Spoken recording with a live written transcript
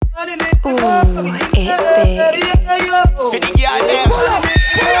Ooh, it's big. For the girl them.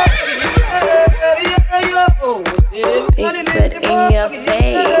 Big foot in your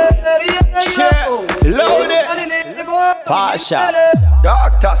face. Yeah, load it. Pasha,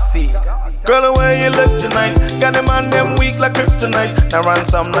 Dr. C. Girl, the way you look tonight, got them on them weak like kryptonite. Now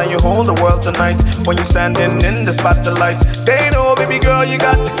ransom, now you hold the world tonight. When you standing in the spotlight, they know, baby girl, you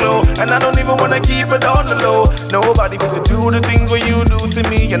got the glow, and I don't even wanna keep it on the low. Nobody could do the things what you do to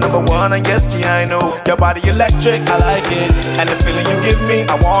me. You're number one, and yes, yeah, I know. Your body electric, I like it, and the feeling you give me,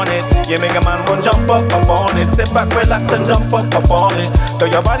 I want it. You make a man wanna jump up on it. Sit back, relax, and jump up on it. Though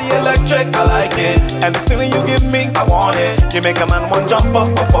your body electric, I like it, and the feeling you give me, I want it. You make a man wanna jump up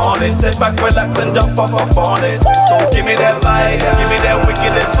on it. Sit back, relax and jump up on it. So give me that vibe, give me that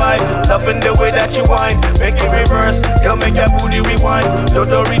wickedest vibe. Loving the way that you whine, make it reverse, girl, make that booty rewind.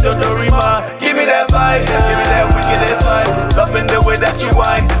 Dodori, dodori, ma. Give me that vibe, give me that wickedest vibe. Loving the way that you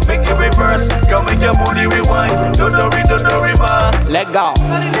whine, make it reverse, girl, make your booty rewind. Dodori, dodori, ma. Let go.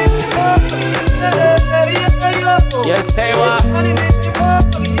 You say what?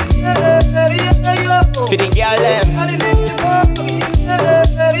 For the girl them.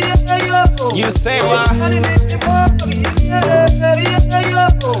 You say what?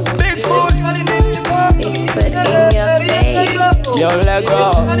 Big foot. Big foot in your face. Yo, let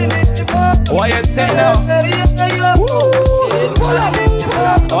go. What you say now?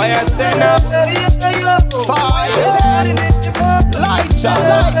 What you say now? Fire. Light up.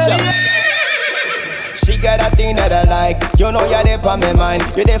 She got a thing that I like. You know you're there for my mind.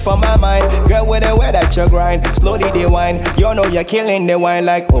 You're there for my mind. Girl, with the way that you grind, slowly they whine. You know you're killing the wine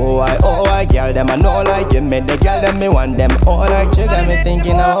like oh I, girl them I know like you made the girl them me want them. Oh like you got me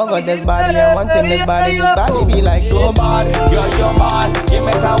thinking oh got this body I want this body be like so bad. Girl you're mad. You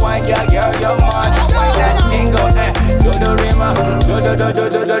make a wine, girl you're mad. Why that thing go do the rima, do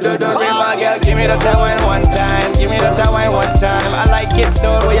rima, girl. Give me the wine one time. Give me the wine one time. I like it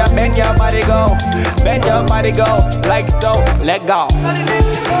so where you bend your body go. Bend your body go, like so, let go.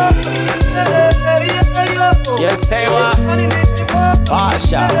 You say what?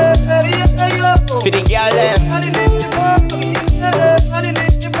 Pasha. For the girl them.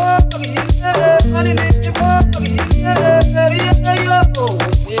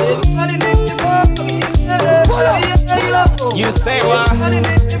 You say what?